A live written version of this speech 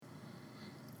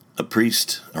A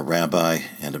priest, a rabbi,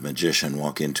 and a magician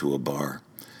walk into a bar.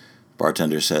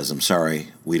 Bartender says, "I'm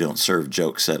sorry, we don't serve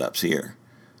joke setups here."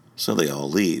 So they all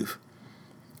leave.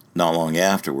 Not long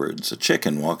afterwards, a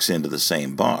chicken walks into the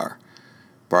same bar.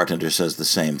 Bartender says the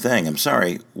same thing. "I'm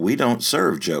sorry, we don't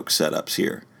serve joke setups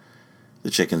here." The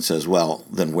chicken says, "Well,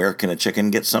 then where can a chicken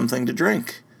get something to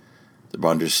drink?" The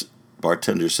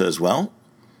bartender says, "Well,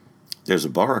 there's a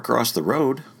bar across the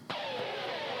road."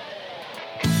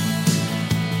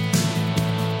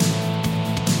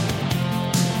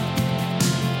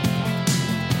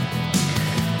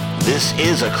 This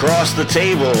is Across the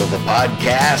Table, the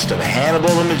podcast of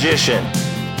Hannibal the Magician.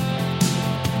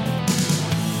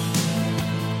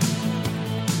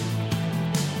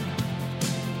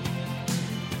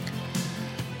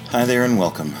 Hi there and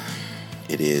welcome.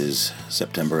 It is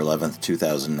September 11th,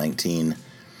 2019.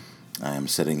 I am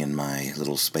sitting in my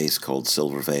little space called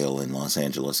Silver Vale in Los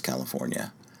Angeles,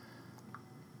 California.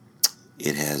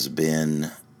 It has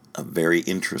been a very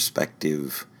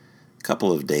introspective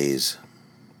couple of days.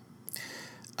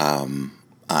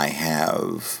 I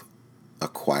have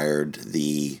acquired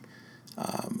the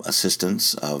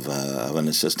assistance of an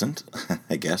assistant,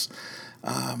 I guess,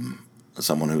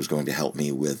 someone who's going to help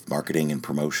me with marketing and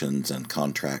promotions and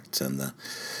contracts and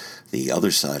the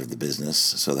other side of the business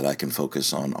so that I can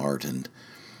focus on art and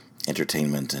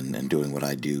entertainment and doing what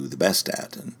I do the best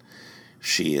at. And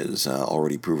she has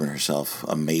already proven herself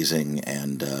amazing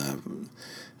and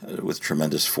with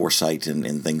tremendous foresight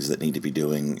in things that need to be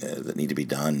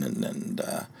done, and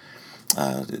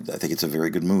I think it's a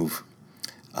very good move.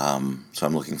 So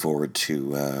I'm looking forward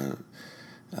to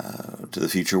the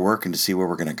future work and to see where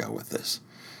we're going to go with this.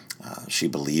 She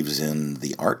believes in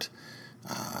the art,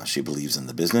 she believes in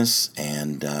the business,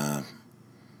 and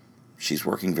she's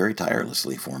working very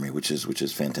tirelessly for me, which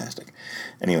is fantastic.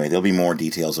 Anyway, there'll be more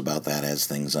details about that as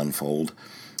things unfold.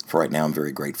 For right now, I'm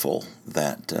very grateful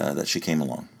that she came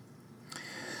along.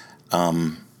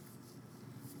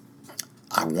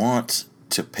 I want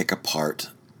to pick apart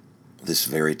this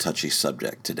very touchy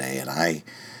subject today, and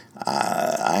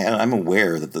I'm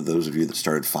aware that those of you that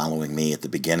started following me at the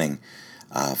beginning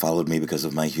followed me because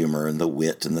of my humor and the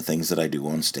wit and the things that I do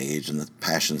on stage and the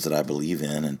passions that I believe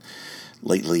in. And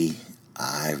lately,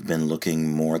 I've been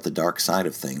looking more at the dark side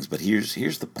of things. But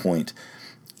here's the point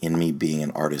in me being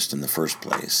an artist in the first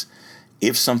place.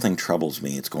 If something troubles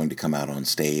me, it's going to come out on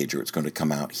stage, or it's going to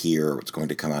come out here, or it's going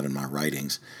to come out in my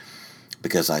writings,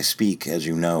 because I speak, as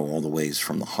you know, all the ways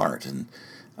from the heart. And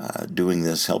doing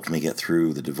this helped me get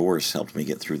through the divorce, helped me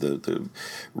get through the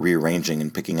rearranging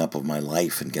and picking up of my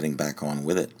life and getting back on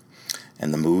with it,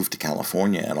 and the move to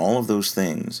California, and all of those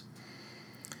things.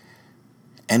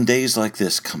 And days like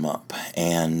this come up,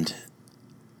 and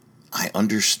I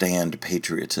understand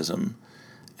patriotism,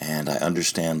 and I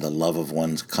understand the love of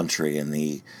one's country and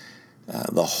the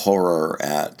horror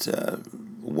at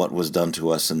what was done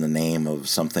to us in the name of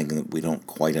something that we don't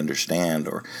quite understand,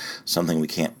 or something we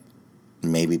can't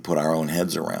maybe put our own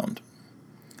heads around.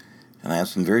 And I have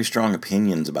some very strong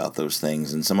opinions about those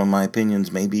things, and some of my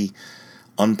opinions may be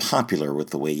unpopular with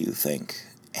the way you think.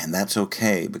 And that's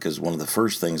okay, because one of the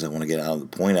first things I want to get out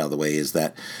of the way is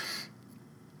that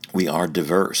we are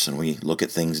diverse and we look at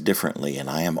things differently, and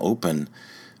I am open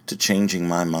to changing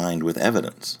my mind with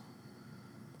evidence.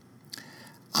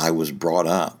 I was brought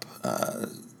up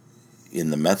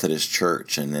in the Methodist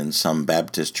Church and in some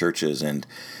Baptist churches, and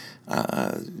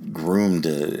groomed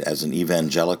as an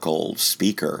evangelical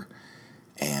speaker.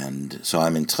 And so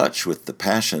I'm in touch with the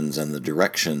passions and the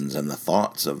directions and the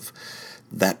thoughts of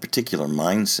that particular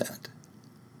mindset.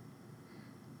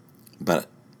 But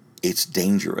it's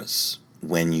dangerous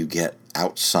when you get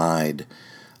outside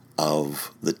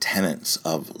of the tenets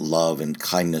of love and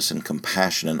kindness and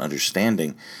compassion and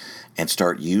understanding and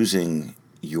start using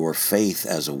your faith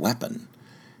as a weapon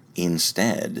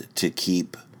instead to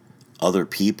keep other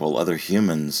people, other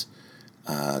humans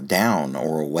down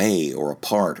or away or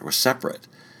apart or separate.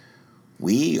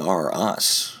 We are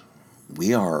us.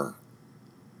 We are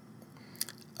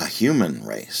a human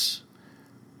race.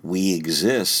 We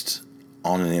exist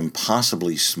on an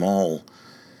impossibly small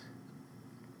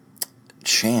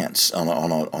chance, on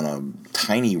a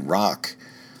tiny rock,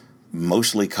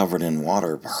 mostly covered in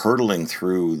water, hurtling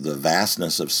through the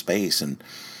vastness of space,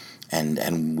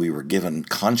 and we were given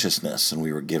consciousness, and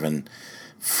we were given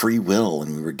free will,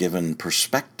 and we were given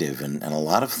perspective, and a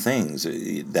lot of things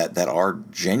that are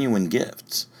genuine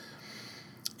gifts.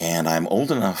 And I'm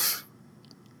old enough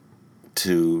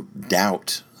to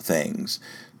doubt things,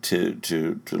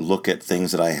 to look at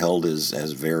things that I held as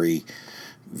very,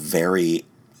 very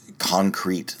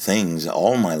concrete things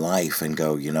all my life and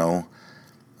go,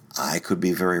 I could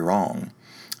be very wrong.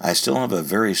 I still have a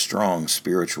very strong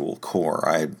spiritual core.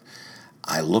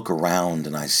 I look around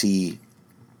and I see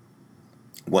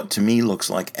what to me looks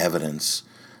like evidence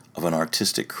of an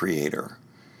artistic creator.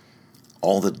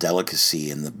 All the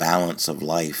delicacy and the balance of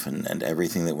life and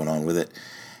everything that went on with it.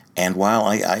 And while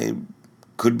I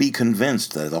could be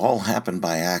convinced that it all happened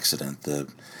by accident,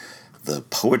 the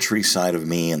poetry side of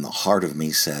me and the heart of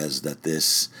me says that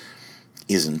this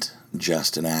isn't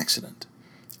just an accident.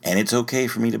 And it's okay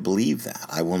for me to believe that.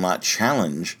 I will not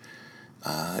challenge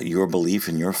your belief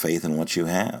and your faith in what you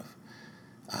have.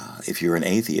 If you're an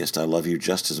atheist, I love you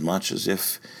just as much as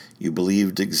if you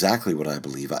believed exactly what I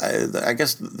believe. I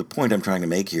guess the point I'm trying to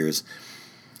make here is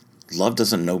love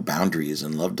doesn't know boundaries,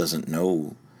 and love doesn't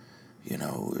know,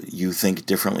 you think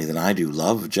differently than I do.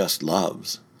 Love just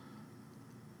loves.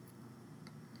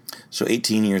 So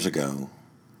 18 years ago,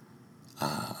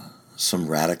 some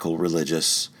radical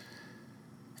religious,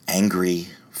 angry,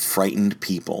 frightened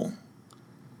people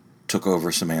took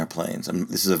over some airplanes. And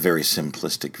this is a very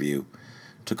simplistic view.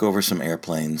 Took over some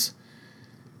airplanes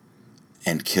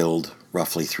and killed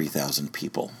roughly 3,000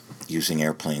 people using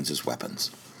airplanes as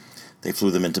weapons. They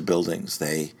flew them into buildings.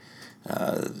 They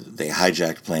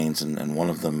hijacked planes, and one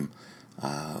of them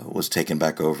was taken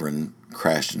back over and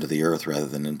crashed into the earth rather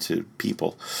than into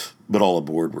people. But all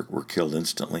aboard were killed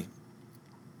instantly.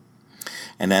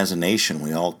 And as a nation,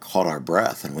 we all caught our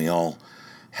breath, and we all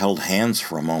held hands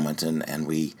for a moment, and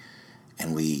we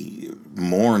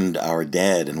mourned our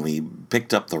dead, and we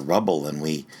picked up the rubble, and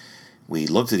we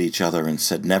looked at each other and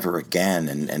said never again,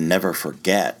 and never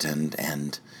forget,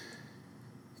 and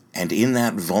in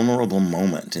that vulnerable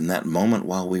moment, in that moment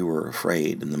while we were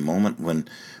afraid, in the moment when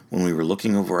we were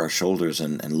looking over our shoulders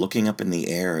and looking up in the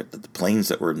air at the planes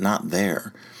that were not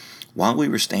there, while we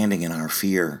were standing in our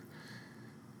fear,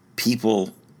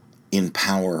 people in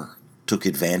power took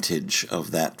advantage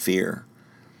of that fear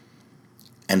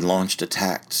and launched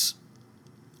attacks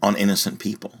on innocent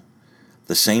people.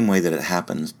 The same way that it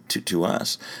happened to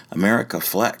us. America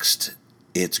flexed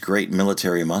its great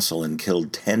military muscle and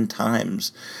killed 10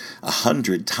 times,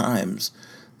 100 times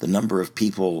the number of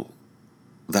people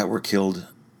that were killed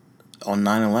on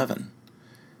 9/11.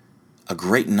 A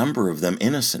great number of them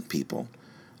innocent people.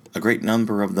 A great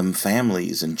number of them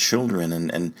families and children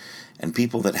and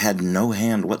people that had no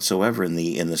hand whatsoever in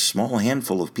the small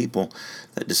handful of people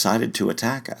that decided to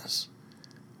attack us.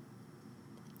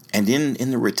 And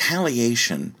in the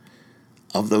retaliation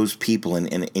of those people,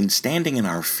 in standing in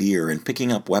our fear and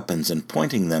picking up weapons and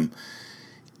pointing them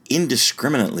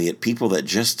indiscriminately at people that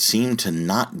just seemed to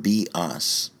not be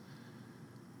us,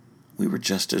 we were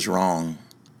just as wrong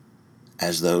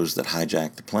as those that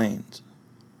hijacked the planes.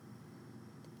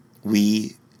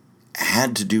 We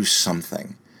had to do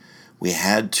something. We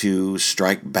had to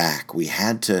strike back. We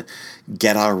had to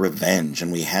get our revenge,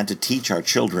 and we had to teach our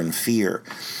children fear,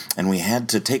 and we had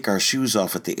to take our shoes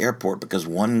off at the airport because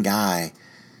one guy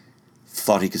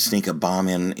thought he could sneak a bomb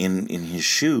in his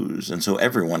shoes, and so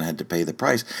everyone had to pay the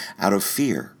price out of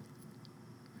fear.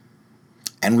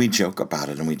 And we joke about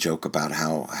it, and we joke about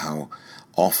how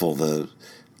awful the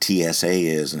TSA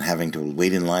is and having to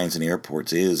wait in lines in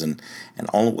airports is, and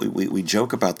all we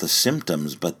joke about the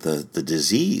symptoms, but the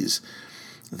disease,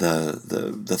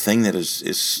 the thing that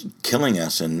is killing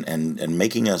us and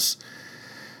making us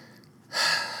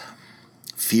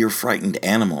fear-frightened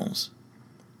animals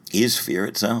is fear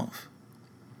itself.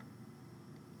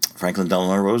 Franklin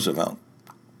Delano Roosevelt,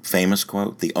 famous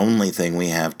quote, "The only thing we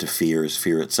have to fear is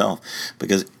fear itself."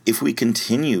 Because if we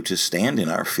continue to stand in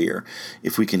our fear,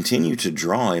 if we continue to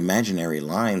draw imaginary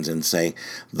lines and say,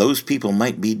 those people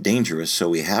might be dangerous, so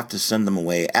we have to send them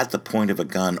away at the point of a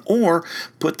gun or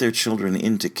put their children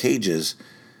into cages,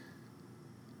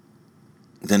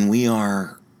 then we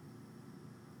are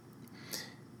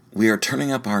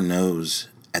turning up our nose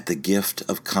at the gift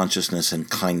of consciousness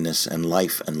and kindness and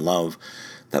life and love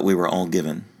that we were all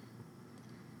given.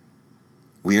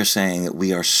 We are saying that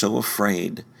we are so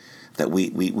afraid that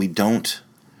we don't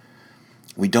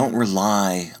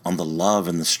rely on the love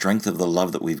and the strength of the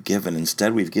love that we've given.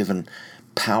 Instead, we've given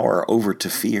power over to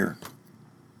fear.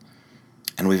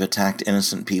 And we've attacked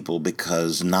innocent people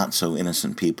because not so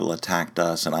innocent people attacked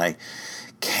us. And I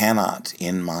cannot,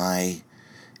 in my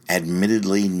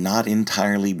admittedly not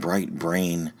entirely bright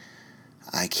brain,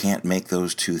 I can't make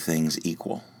those two things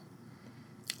equal.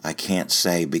 I can't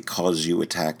say, because you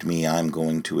attacked me, I'm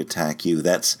going to attack you.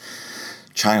 That's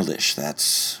childish.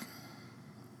 That's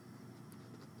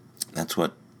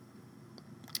what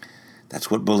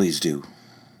bullies do.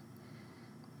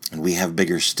 And we have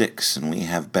bigger sticks, and we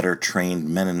have better trained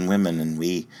men and women, and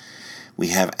we we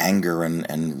have anger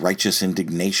and righteous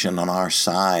indignation on our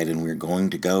side, and we're going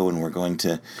to go and we're going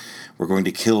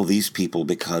to kill these people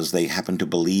because they happen to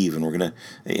believe, and we're going to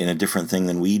in a different thing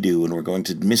than we do, and we're going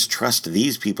to mistrust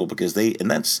these people because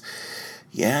and that's,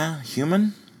 yeah,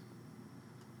 human.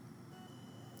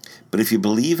 But if you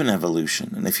believe in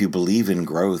evolution, and if you believe in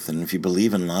growth, and if you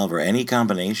believe in love, or any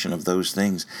combination of those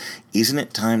things, isn't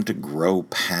it time to grow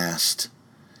past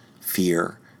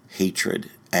fear, hatred,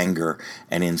 anger,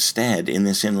 and instead, in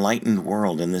this enlightened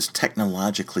world, in this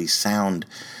technologically sound,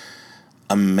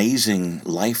 amazing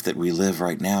life that we live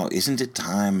right now, isn't it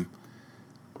time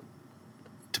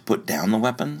to put down the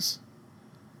weapons?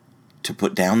 To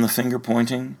put down the finger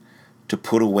pointing? To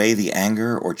put away the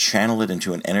anger, or channel it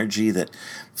into an energy that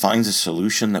finds a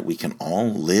solution that we can all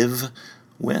live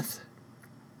with?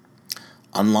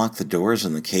 Unlock the doors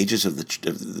and the cages of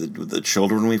the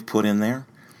children we've put in there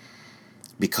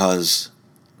because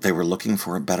they were looking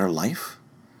for a better life?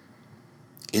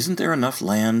 Isn't there enough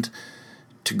land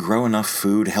to grow enough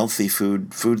food, healthy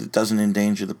food, food that doesn't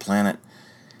endanger the planet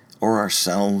or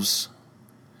ourselves?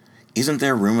 Isn't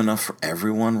there room enough for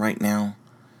everyone right now?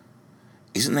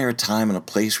 Isn't there a time and a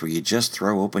place where you just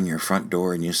throw open your front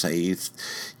door and you say,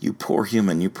 you poor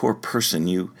human, you poor person,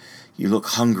 you look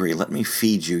hungry, let me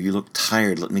feed you. You look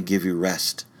tired, let me give you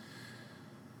rest.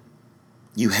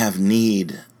 You have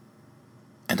need,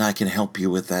 and I can help you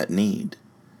with that need.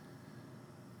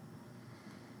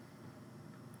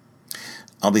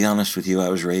 I'll be honest with you, I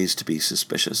was raised to be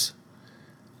suspicious.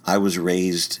 I was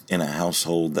raised in a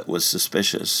household that was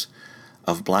suspicious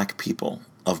of black people,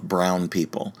 of brown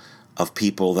people, of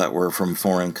people that were from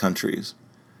foreign countries.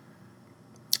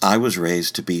 I was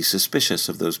raised to be suspicious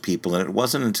of those people, and it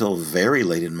wasn't until very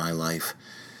late in my life,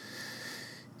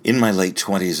 in my late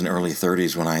 20s and early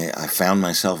 30s, when I found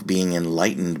myself being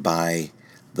enlightened by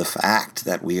the fact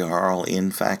that we are all,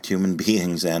 in fact, human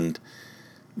beings, and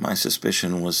my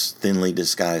suspicion was thinly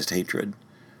disguised hatred.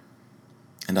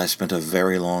 And I spent a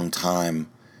very long time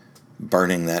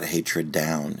burning that hatred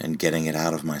down and getting it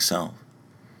out of myself.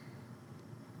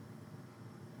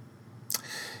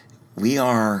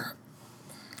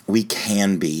 We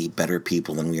can be better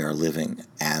people than we are living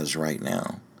as right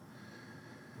now.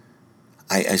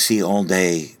 I see all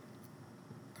day,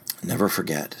 never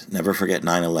forget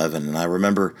 9/11. And I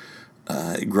remember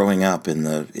growing up in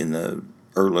the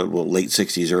late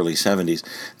 60s, early 70s,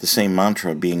 the same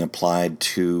mantra being applied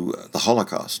to the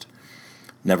Holocaust.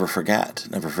 Never forget,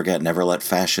 never let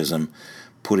fascism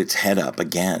put its head up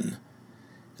again.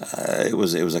 It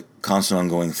was a constant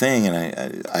ongoing thing,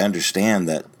 and I understand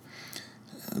that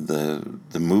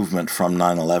the movement from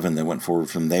 9/11 that went forward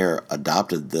from there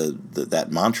adopted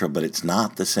that mantra, but it's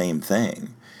not the same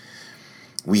thing.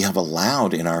 We have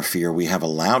allowed, in our fear,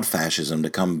 fascism to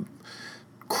come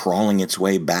crawling its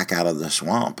way back out of the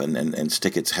swamp and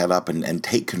stick its head up and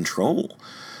take control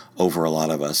over a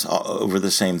lot of us, over the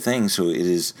same thing. So it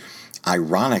is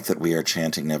ironic that we are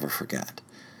chanting never forget.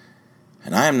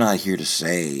 And I am not here to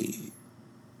say,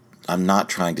 I'm not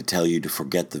trying to tell you to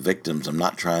forget the victims. I'm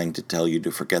not trying to tell you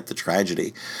to forget the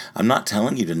tragedy. I'm not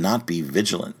telling you to not be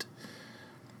vigilant.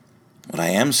 What I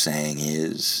am saying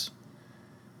is,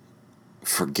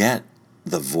 forget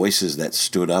the voices that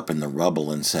stood up in the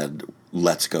rubble and said,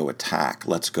 let's go attack.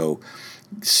 Let's go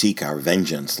seek our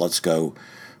vengeance. Let's go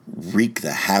wreak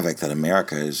the havoc that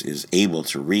America is able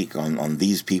to wreak on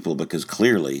these people, because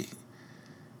clearly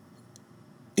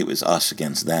it was us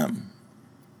against them.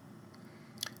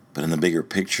 But in the bigger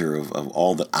picture of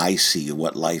all that I see of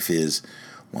what life is,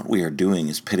 what we are doing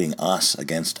is pitting us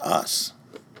against us.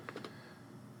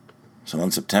 So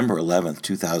on September 11th,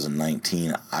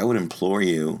 2019, I would implore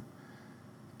you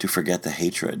to forget the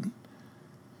hatred,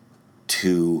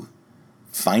 to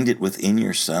find it within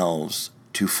yourselves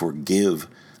to forgive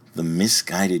the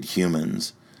misguided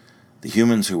humans, the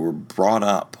humans who were brought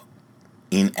up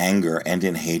in anger and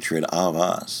in hatred of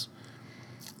us.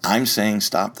 I'm saying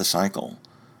stop the cycle.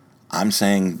 I'm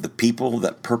saying the people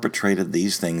that perpetrated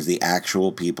these things, the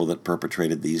actual people that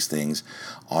perpetrated these things,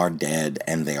 are dead,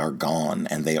 and they are gone,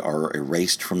 and they are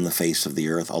erased from the face of the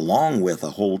earth, along with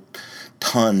a whole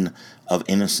ton of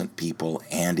innocent people,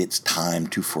 and it's time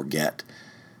to forget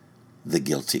the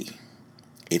guilty.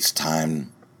 It's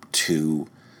time to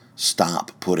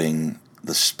stop putting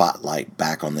the spotlight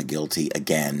back on the guilty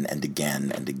again and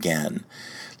again and again.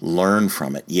 Learn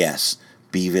from it, yes.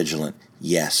 Be vigilant,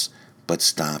 yes. But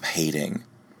stop hating.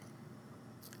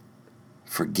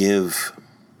 Forgive.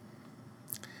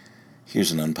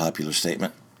 Here's an unpopular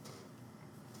statement.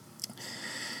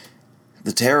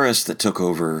 The terrorists that took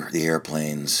over the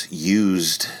airplanes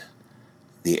used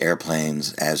the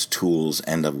airplanes as tools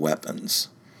and of weapons.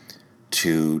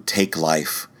 to take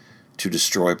life, to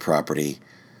destroy property,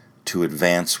 to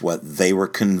advance what they were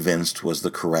convinced was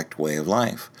the correct way of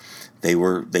life.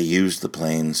 They used the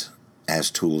planes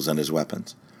as tools and as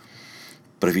weapons.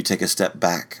 But if you take a step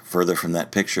back further from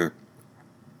that picture,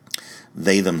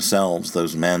 they themselves,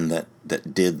 those men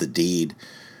that did the deed,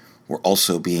 were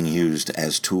also being used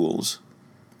as tools.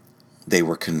 They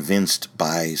were convinced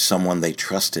by someone they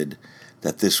trusted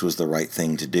that this was the right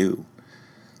thing to do.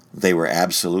 They were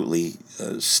absolutely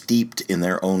steeped in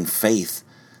their own faith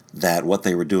that what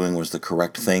they were doing was the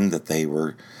correct thing, that they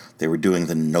were doing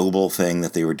the noble thing,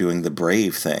 that they were doing the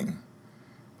brave thing,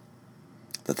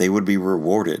 that they would be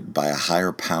rewarded by a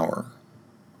higher power.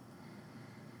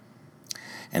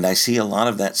 And I see a lot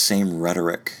of that same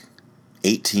rhetoric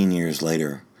 18 years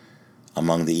later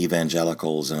among the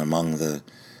evangelicals and among the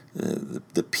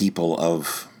people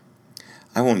of,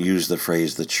 I won't use the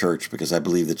phrase the church, because I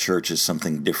believe the church is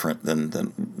something different than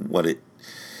what it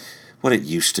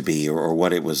used to be, or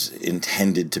what it was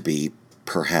intended to be,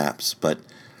 perhaps. But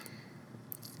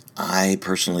I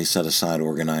personally set aside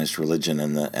organized religion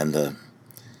and the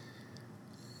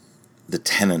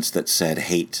tenets that said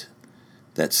hate,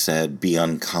 that said be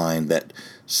unkind, that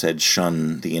said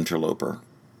shun the interloper.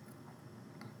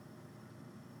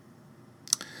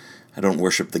 I don't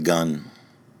worship the gun,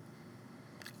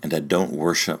 and I don't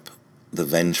worship the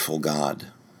vengeful God.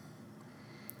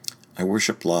 I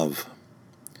worship love,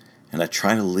 and I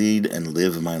try to lead and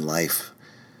live my life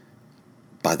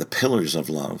by the pillars of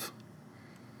love.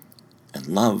 And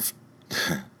love,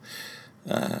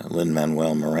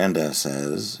 Lin-Manuel Miranda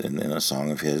says in a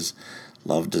song of his,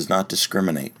 love does not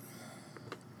discriminate.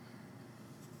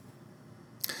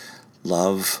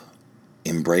 Love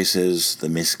embraces the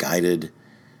misguided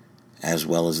as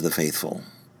well as the faithful.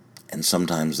 And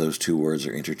sometimes those two words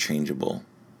are interchangeable.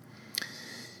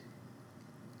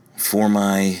 For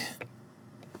my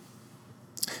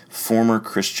former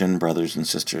Christian brothers and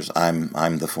sisters,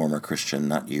 I'm the former Christian,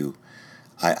 not you.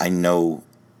 I know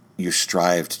you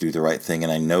strive to do the right thing,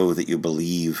 and I know that you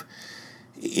believe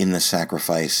in the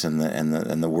sacrifice and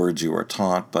the words you are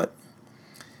taught. But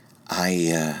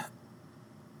I've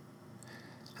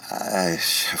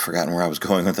forgotten where I was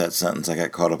going with that sentence. I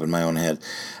got caught up in my own head.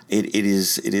 It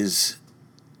is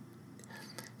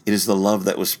the love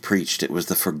that was preached. It was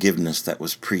the forgiveness that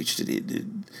was preached.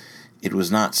 It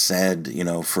was not said,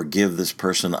 forgive this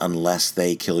person unless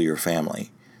they kill your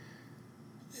family.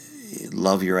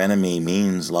 Love your enemy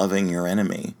means loving your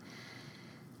enemy,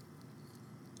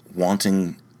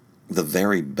 wanting the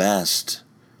very best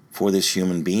for this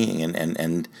human being,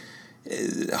 and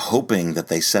hoping that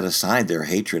they set aside their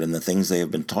hatred and the things they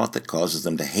have been taught that causes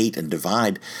them to hate and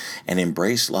divide, and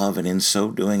embrace love, and in so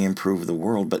doing improve the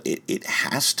world. But it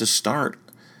has to start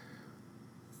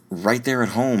right there at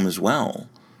home as well.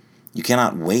 You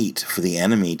cannot wait for the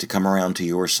enemy to come around to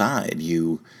your side.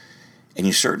 You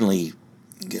certainly,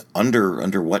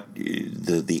 under what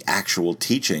the actual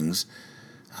teachings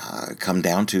come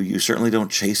down to, you certainly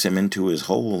don't chase him into his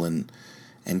hole and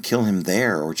kill him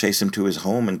there, or chase him to his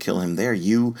home and kill him there.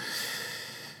 You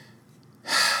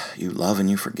love and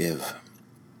you forgive,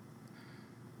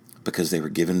 because they were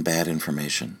given bad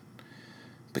information,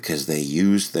 because they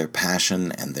used their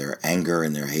passion and their anger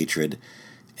and their hatred,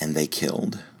 and they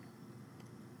killed.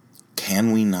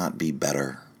 Can we not be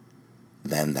better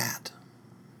than that?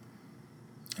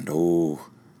 And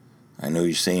I know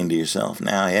you're saying to yourself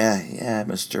now, yeah,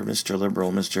 Mr.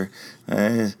 Liberal, Mr.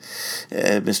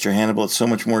 Hannibal, it's so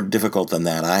much more difficult than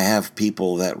that. I have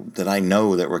people that I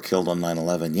know that were killed on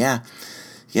 9/11.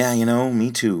 Yeah,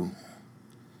 me too.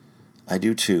 I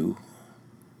do too.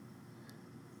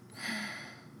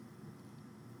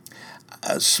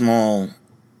 A small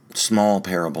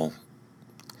parable.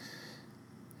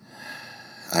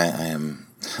 I am.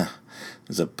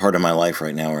 There's a part of my life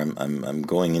right now where I'm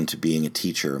going into being a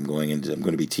teacher. I'm going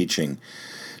to be teaching,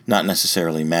 not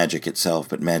necessarily magic itself,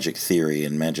 but magic theory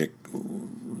and magic,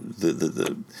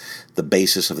 the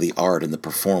basis of the art and the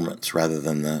performance, rather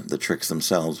than the tricks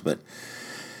themselves. But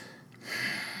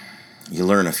you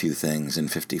learn a few things in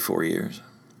 54 years.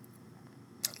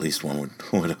 At least one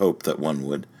would hope that one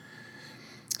would.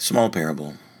 Small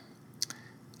parable.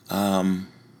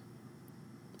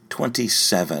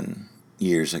 27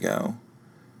 years ago,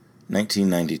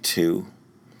 1992,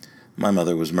 my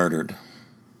mother was murdered.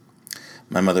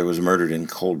 My mother was murdered in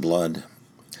cold blood.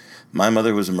 My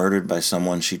mother was murdered by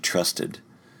someone she trusted.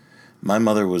 My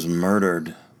mother was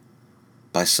murdered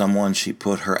by someone she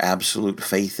put her absolute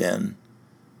faith in,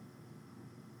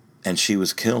 and she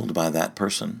was killed by that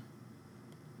person.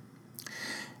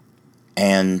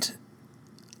 And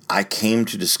I came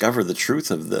to discover the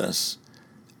truth of this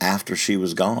after she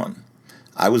was gone.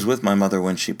 I was with my mother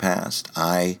when she passed.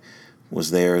 I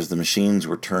was there as the machines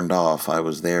were turned off. I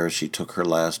was there as she took her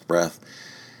last breath.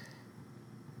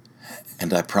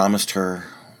 And I promised her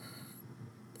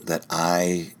that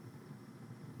I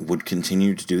would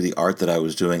continue to do the art that I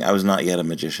was doing. I was not yet a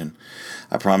magician.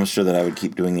 I promised her that I would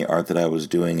keep doing the art that I was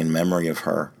doing in memory of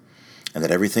her, and that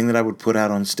everything that I would put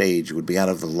out on stage would be out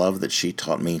of the love that she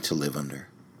taught me to live under.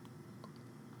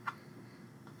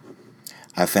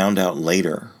 I found out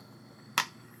later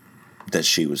that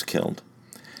she was killed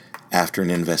after an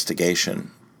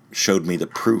investigation showed me the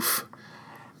proof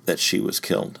that she was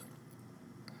killed.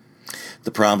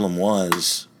 The problem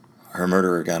was her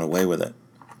murderer got away with it.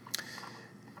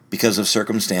 Because of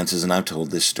circumstances, and I've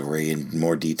told this story in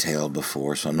more detail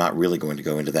before, so I'm not really going to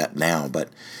go into that now, but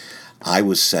I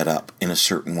was set up in a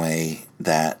certain way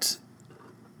that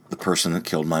the person that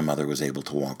killed my mother was able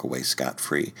to walk away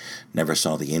scot-free. Never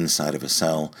saw the inside of a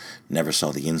cell, never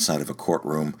saw the inside of a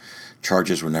courtroom.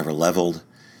 Charges were never leveled.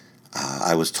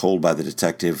 I was told by the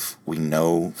detective, we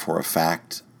know for a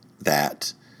fact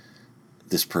that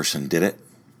this person did it.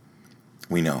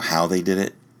 We know how they did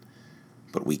it,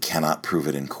 but we cannot prove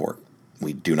it in court.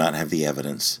 We do not have the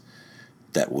evidence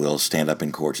that will stand up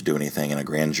in court to do anything, and a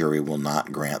grand jury will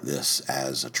not grant this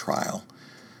as a trial.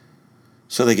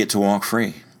 So they get to walk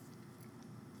free.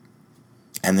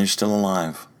 And they're still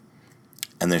alive.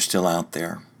 And they're still out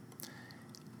there.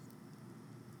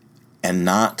 And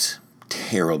not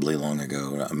terribly long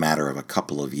ago, a matter of a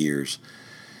couple of years,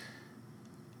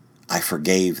 I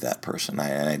forgave that person,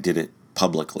 and I did it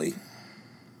publicly.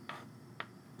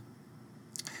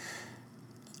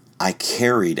 I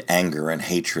carried anger and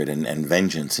hatred and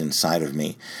vengeance inside of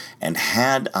me, and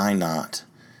had I not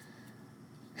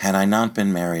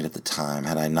been married at the time,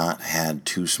 had I not had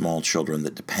 2 small children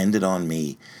that depended on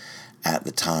me at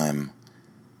the time,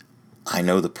 I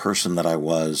know the person that I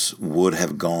was would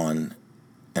have gone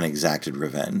and exacted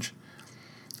revenge.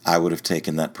 I would have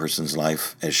taken that person's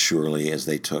life as surely as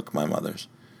they took my mother's.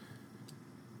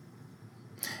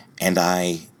 And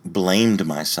I blamed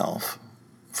myself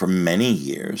for many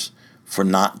years for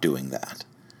not doing that,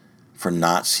 for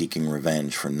not seeking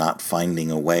revenge, for not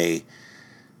finding a way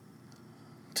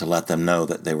to let them know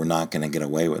that they were not going to get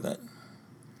away with it.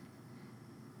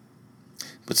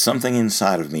 But something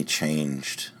inside of me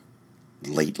changed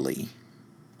lately,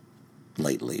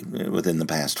 within the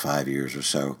past 5 years or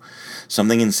so.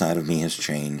 Something inside of me has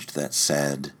changed that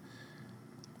said,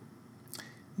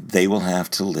 they will have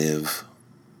to live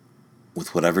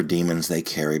with whatever demons they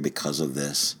carry because of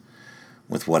this,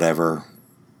 with whatever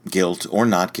guilt or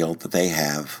not guilt that they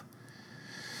have.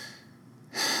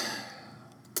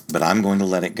 But I'm going to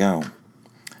let it go.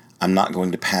 I'm not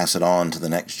going to pass it on to the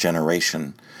next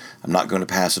generation. I'm not going to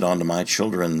pass it on to my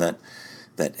children that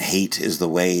hate is the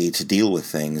way to deal with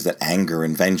things, that anger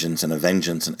and vengeance and a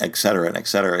vengeance and et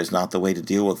cetera is not the way to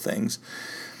deal with things.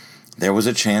 There was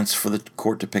a chance for the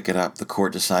court to pick it up. The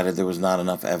court decided there was not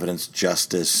enough evidence.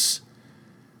 Justice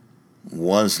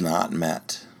was not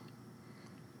met.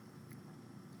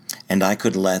 And I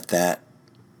could let that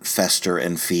fester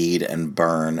and feed and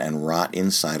burn and rot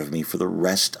inside of me for the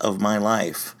rest of my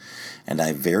life. And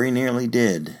I very nearly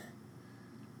did.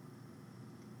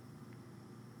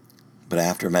 But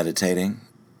after meditating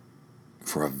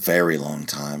for a very long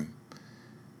time,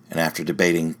 and after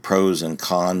debating pros and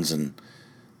cons and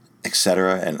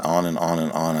etc. and on and on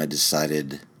and on, I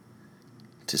decided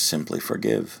to simply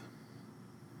forgive.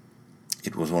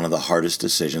 It was one of the hardest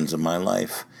decisions of my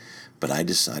life, but I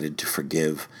decided to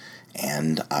forgive.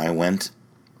 And I went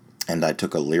and I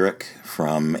took a lyric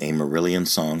from a Marillion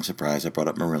song. Surprise, I brought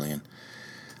up Marillion.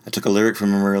 I took a lyric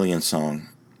from a Marillion song,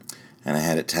 and I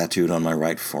had it tattooed on my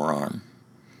right forearm.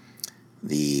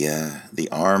 The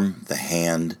arm, the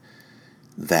hand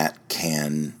that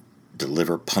can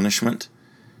deliver punishment,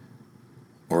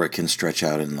 or it can stretch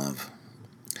out in love.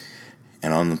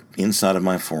 And on the inside of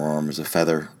my forearm is a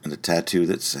feather and a tattoo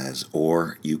that says,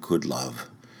 or you could love.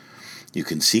 You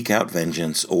can seek out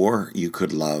vengeance, or you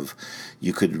could love.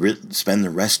 You could spend the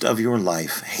rest of your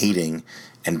life hating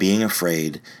and being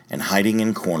afraid and hiding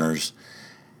in corners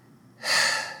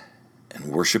and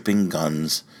worshiping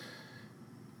guns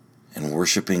and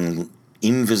worshiping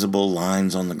invisible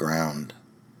lines on the ground.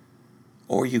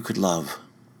 Or you could love.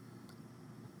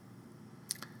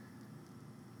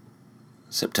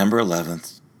 September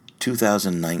 11th,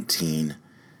 2019,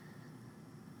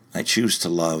 I choose to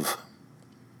love.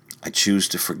 I choose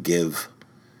to forgive.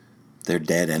 They're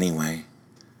dead anyway.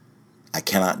 I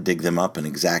cannot dig them up and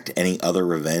exact any other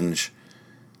revenge.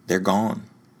 They're gone.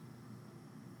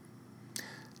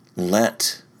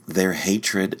 Let their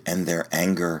hatred and their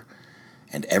anger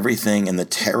And everything and the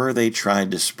terror they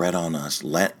tried to spread on us,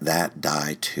 let that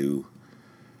die too.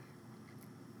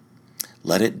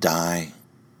 Let it die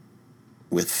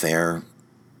with their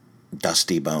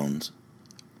dusty bones.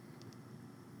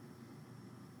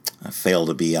 I fail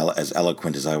to be as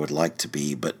eloquent as I would like to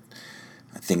be, but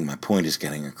I think my point is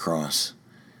getting across.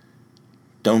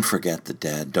 Don't forget the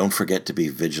dead. Don't forget to be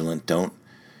vigilant. Don't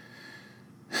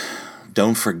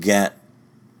forget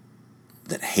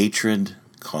that hatred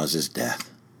causes death.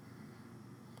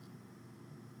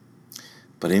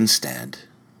 But instead,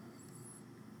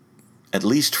 at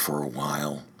least for a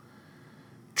while,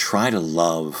 try to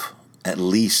love at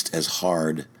least as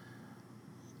hard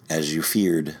as you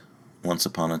feared once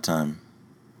upon a time.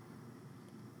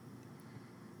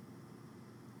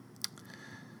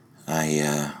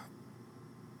 I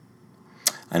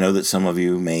know that some of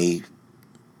you may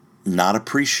not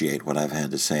appreciate what I've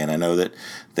had to say, and I know that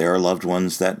there are loved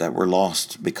ones that were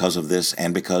lost because of this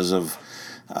and because of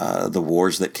the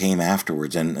wars that came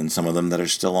afterwards, and some of them that are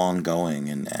still ongoing,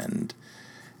 and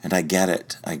I get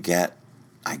it. I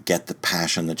get the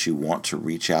passion that you want to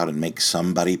reach out and make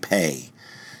somebody pay.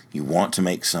 You want to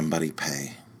make somebody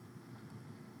pay.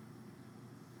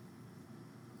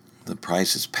 The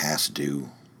price is past due.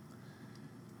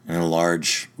 In a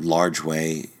large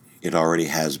way, it already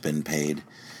has been paid.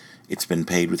 It's been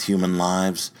paid with human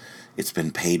lives. It's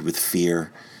been paid with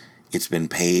fear. It's been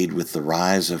paid with the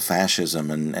rise of fascism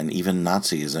and even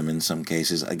Nazism in some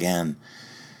cases again.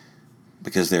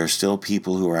 Because there are still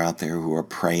people who are out there who are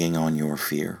preying on your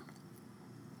fear.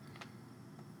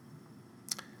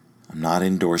 I'm not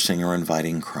endorsing or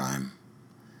inviting crime.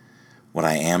 What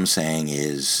I am saying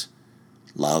is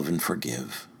love and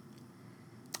forgive.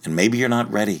 And maybe you're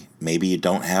not ready. Maybe you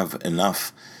don't have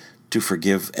enough to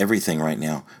forgive everything right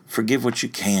now. Forgive what you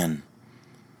can.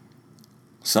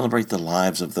 Celebrate the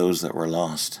lives of those that were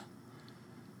lost.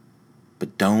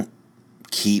 But don't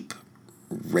keep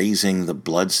raising the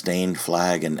blood-stained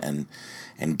flag and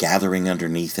gathering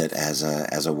underneath it as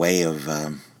a way of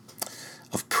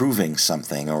proving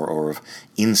something or of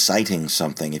inciting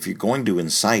something. If you're going to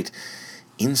incite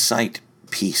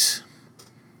peace.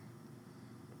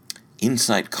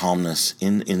 Incite calmness,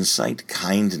 incite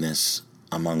kindness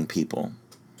among people.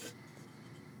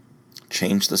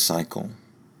 Change the cycle.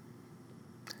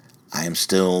 I am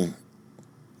still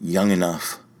young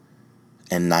enough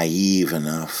and naive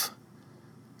enough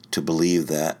to believe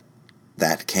that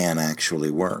can actually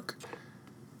work,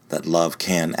 that love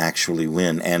can actually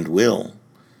win and will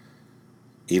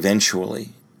eventually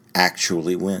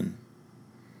actually win.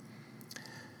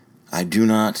 I do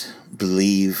not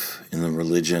believe in the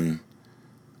religion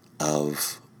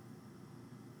of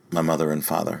my mother and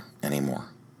father anymore.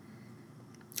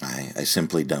 I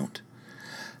simply don't.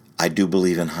 I do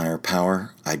believe in higher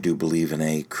power. I do believe in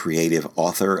a creative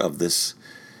author of this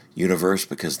universe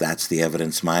because that's the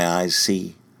evidence my eyes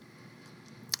see.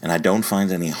 And I don't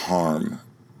find any harm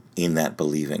in that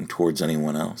believing towards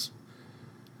anyone else.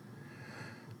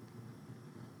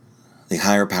 The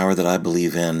higher power that I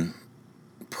believe in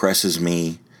presses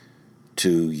me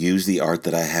to use the art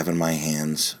that I have in my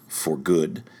hands for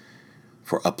good,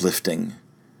 for uplifting,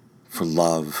 for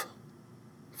love,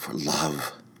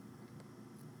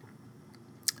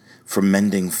 for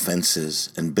mending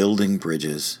fences and building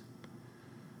bridges,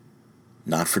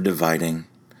 not for dividing,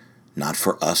 not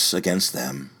for us against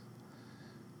them,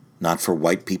 not for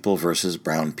white people versus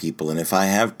brown people. And if I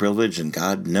have privilege, and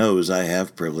God knows I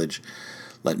have privilege,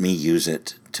 let me use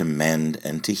it to mend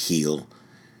and to heal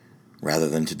rather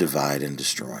than to divide and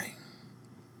destroy.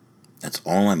 That's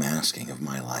all I'm asking of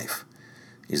my life,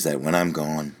 is that when I'm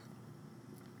gone,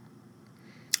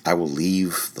 I will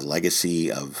leave the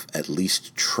legacy of at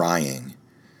least trying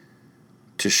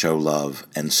to show love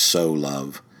and sow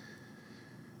love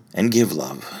and give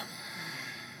love.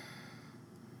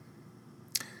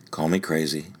 Call me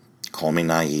crazy, call me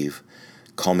naive,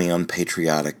 call me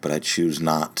unpatriotic, but I choose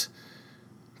not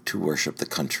to worship the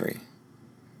country.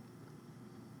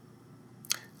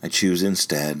 I choose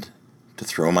instead to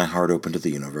throw my heart open to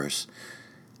the universe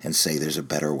and say there's a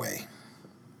better way.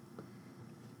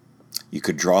 You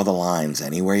could draw the lines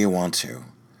anywhere you want to,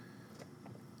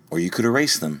 or you could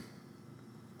erase them.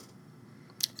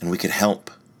 And we could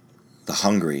help the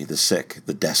hungry, the sick,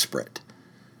 the desperate.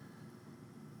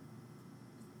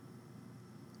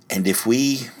 And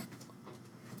here's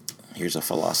a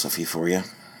philosophy for you,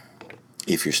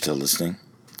 if you're still listening.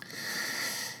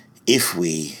 If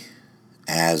we,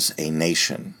 as a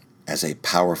nation, as a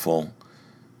powerful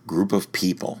group of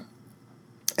people,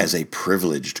 as a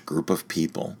privileged group of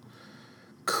people,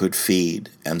 could feed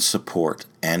and support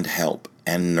and help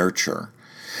and nurture,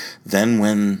 then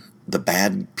when the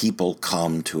bad people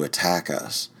come to attack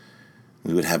us,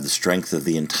 we would have the strength of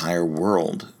the entire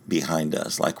world behind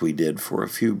us, like we did for a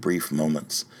few brief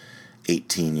moments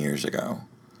 18 years ago.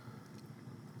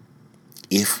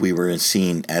 If we were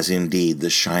seen as indeed the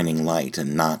shining light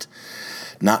and not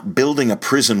building a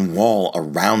prison wall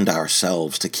around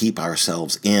ourselves to keep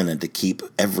ourselves in and to keep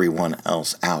everyone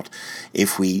else out.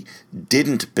 If we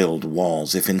didn't build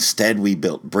walls, if instead we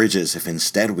built bridges, if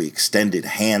instead we extended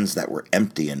hands that were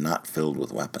empty and not filled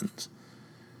with weapons,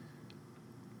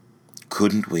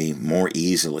 couldn't we more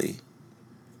easily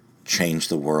change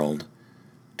the world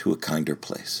to a kinder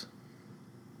place?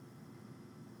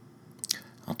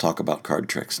 I'll talk about card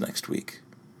tricks next week.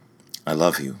 I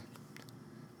love you.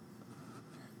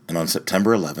 And on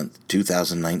September 11th,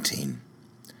 2019,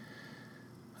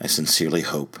 I sincerely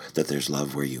hope that there's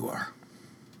love where you are.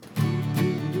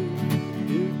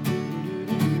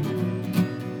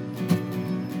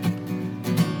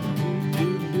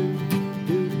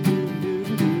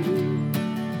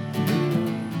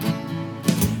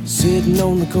 Sitting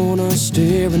on the corner,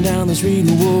 staring down the street,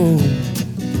 whoa,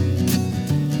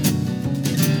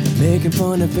 making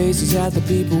funny faces at the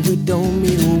people we don't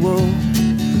meet, whoa,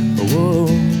 whoa.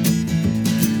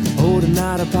 Holding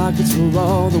out our pockets for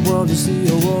all the world to see,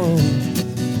 whoa.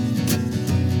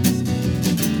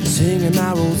 Singing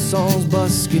our old songs,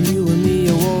 busking you and me,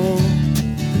 whoa,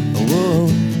 whoa,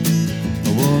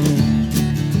 whoa.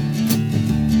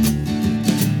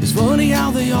 It's funny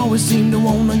how they always seem to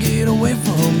wanna get away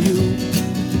from you.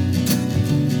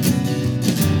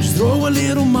 Just throw a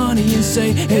little money and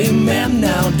say, hey man,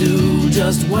 now do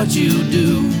just what you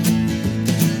do.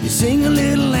 Sing a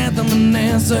little anthem and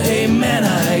answer, hey man,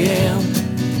 I am.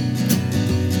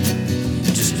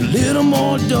 Just a little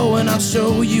more dough and I'll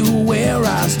show you where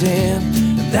I stand.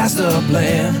 That's the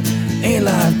plan, ain't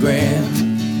life grand?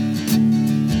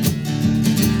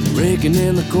 Raking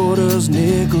in the quarters,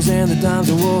 nickels and the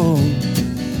dimes, whoa.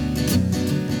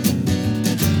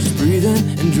 Just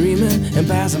breathing and dreaming and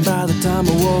passing by the time,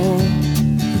 whoa,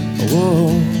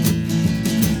 whoa.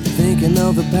 Thinking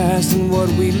of the past and what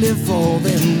we live for,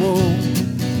 then whoa.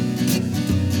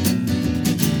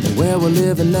 And where we're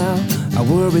living now, our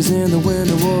worries in the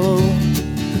winter, whoa,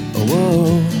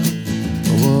 whoa,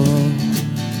 whoa.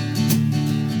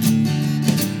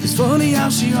 It's funny how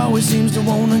she always seems to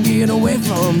wanna get away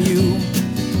from you.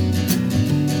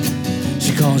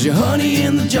 She calls you honey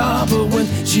in the jar, but when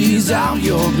she's out,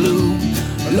 you're glue.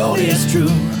 Lord, it's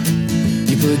true.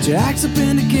 You put your axe up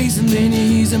in the case and then you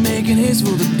ease and making haste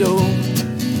for the door.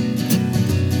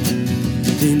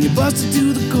 Then you bust it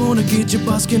to the corner, get your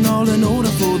busking all in order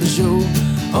for the show.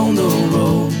 On the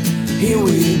road, here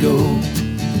we go.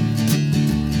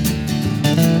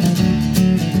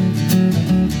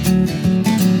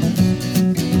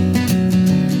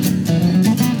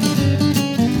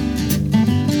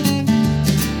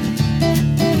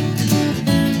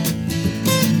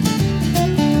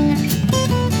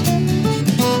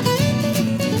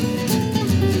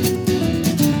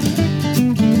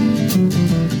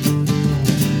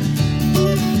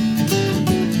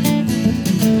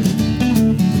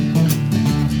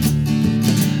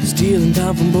 Stealing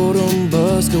time from boredom,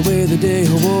 busk away the day,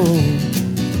 whoa.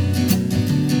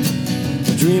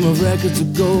 Dream of records to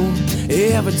go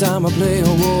every time I play,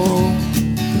 whoa,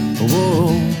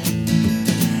 whoa.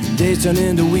 Days turn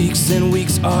into weeks and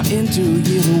weeks are into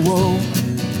years, whoa.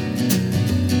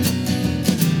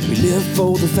 We live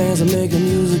for the fans and making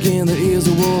music in their ears,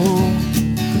 whoa,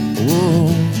 whoa,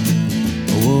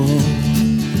 whoa.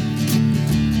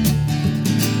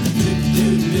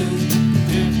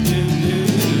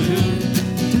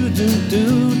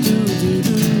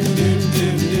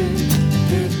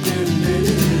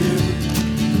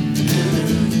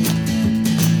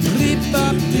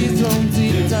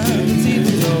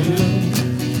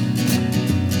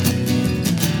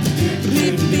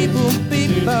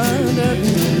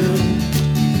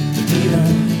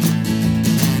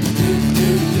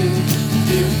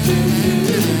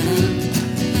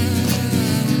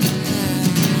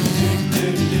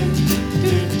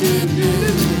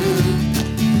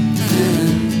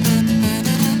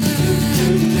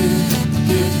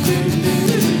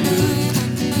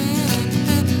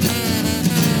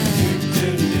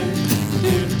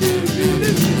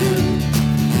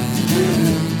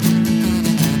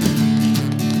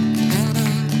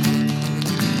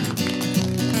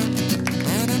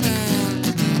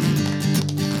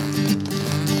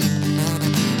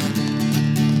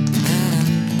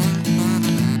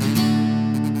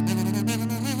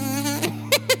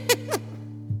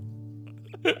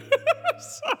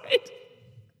 Sorry.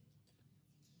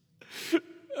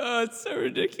 Oh, it's so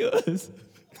ridiculous.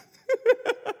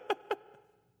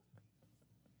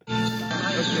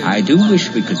 I do wish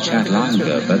we could chat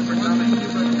longer, but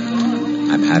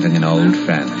I'm having an old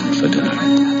friend for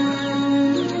dinner.